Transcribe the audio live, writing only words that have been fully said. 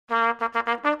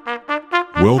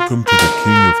Welcome to the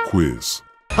King of Quiz.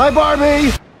 Hi,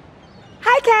 Barbie!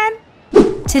 Hi,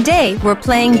 Ken! Today, we're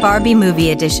playing Barbie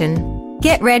Movie Edition.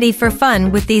 Get ready for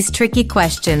fun with these tricky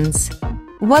questions.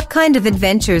 What kind of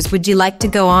adventures would you like to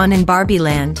go on in Barbie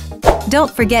Land?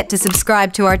 Don't forget to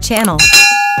subscribe to our channel.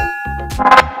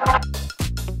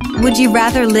 Would you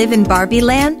rather live in Barbie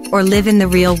Land or live in the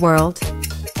real world?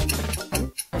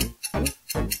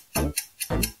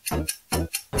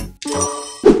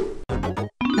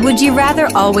 Would you rather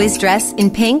always dress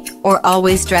in pink or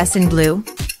always dress in blue?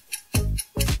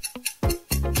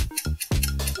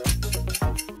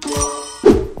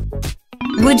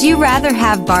 Would you rather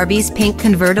have Barbie's pink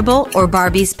convertible or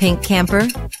Barbie's pink camper?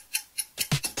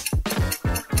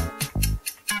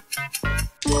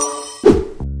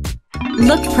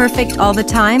 Look perfect all the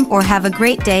time or have a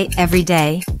great day every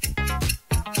day?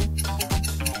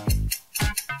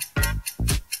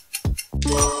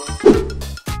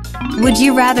 Would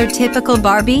you rather typical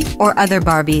Barbie or other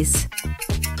Barbies?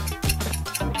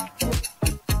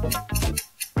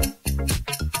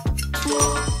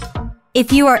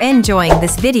 If you are enjoying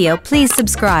this video, please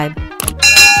subscribe.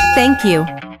 Thank you.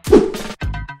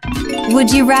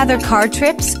 Would you rather car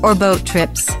trips or boat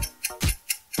trips?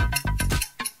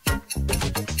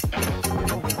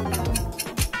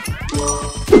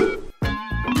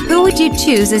 Who would you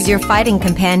choose as your fighting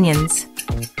companions?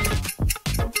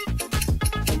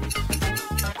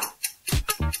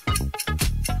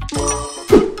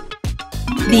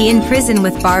 Be in prison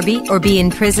with Barbie or be in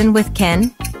prison with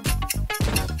Ken?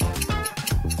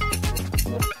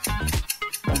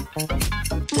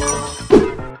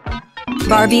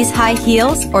 Barbie's high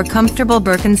heels or comfortable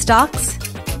Birkenstocks?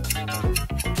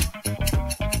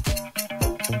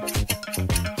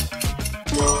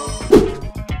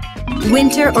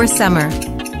 Winter or summer?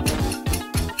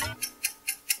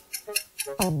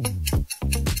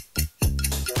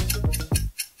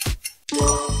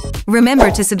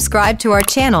 Remember to subscribe to our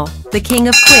channel, The King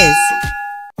of Quiz.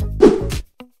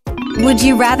 Would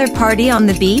you rather party on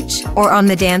the beach or on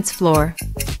the dance floor?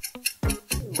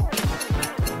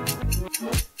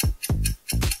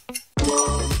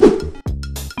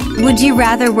 Would you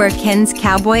rather wear Ken's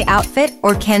cowboy outfit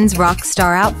or Ken's rock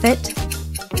star outfit?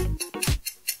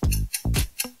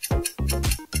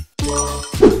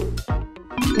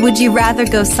 Would you rather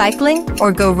go cycling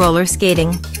or go roller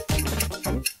skating?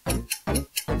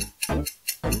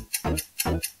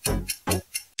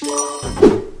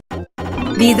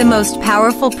 Be the most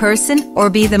powerful person or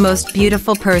be the most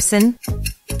beautiful person?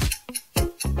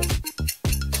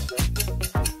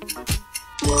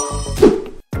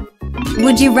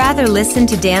 Would you rather listen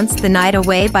to Dance the Night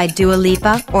Away by Dua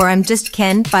Lipa or I'm Just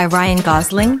Ken by Ryan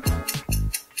Gosling?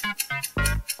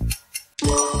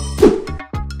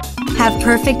 Have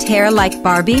perfect hair like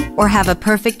Barbie or have a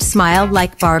perfect smile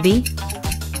like Barbie?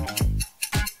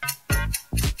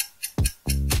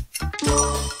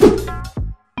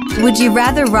 Would you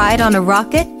rather ride on a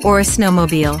rocket or a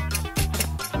snowmobile?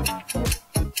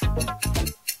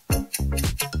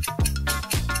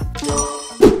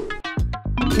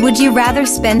 Would you rather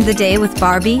spend the day with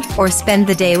Barbie or spend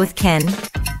the day with Ken?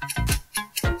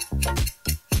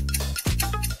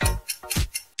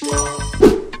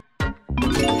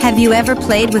 Have you ever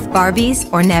played with Barbies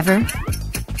or never?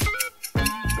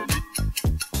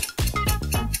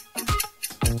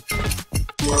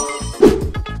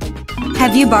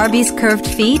 Have you Barbie's curved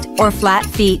feet or flat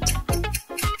feet?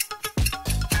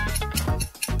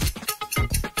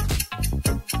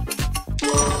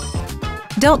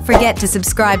 Don't forget to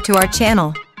subscribe to our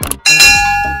channel.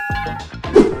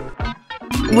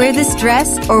 Wear this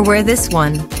dress or wear this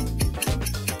one?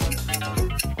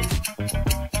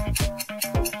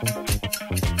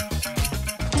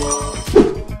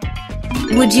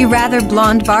 Would you rather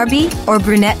blonde Barbie or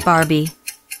brunette Barbie?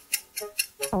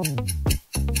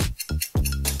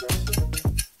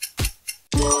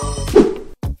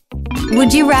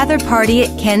 Would you rather party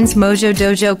at Ken's Mojo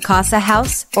Dojo Casa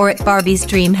House or at Barbie's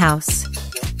Dream House?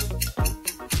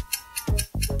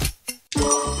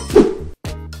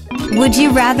 Would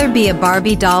you rather be a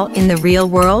Barbie doll in the real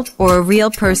world or a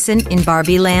real person in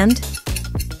Barbie Land?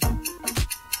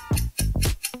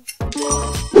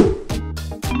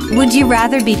 Would you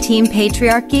rather be Team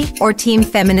Patriarchy or Team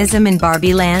Feminism in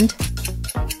Barbie Land?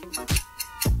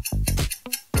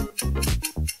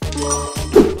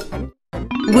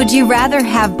 Would you rather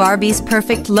have Barbie's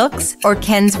perfect looks or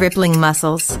Ken's rippling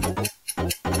muscles?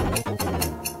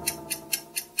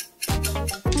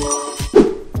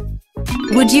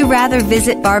 Would you rather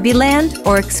visit Barbie Land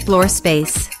or explore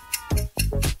space?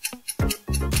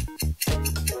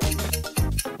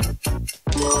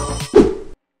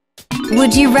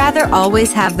 Would you rather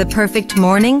always have the perfect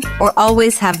morning or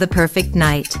always have the perfect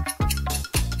night?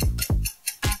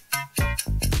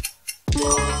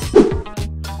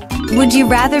 Would you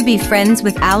rather be friends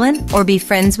with Alan or be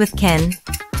friends with Ken?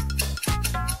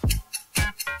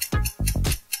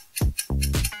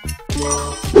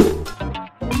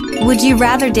 Would you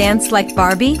rather dance like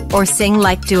Barbie or sing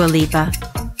like Dua Lipa?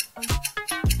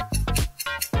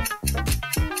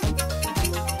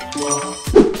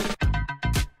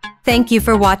 Thank you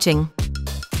for watching.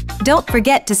 Don't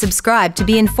forget to subscribe to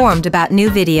be informed about new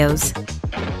videos.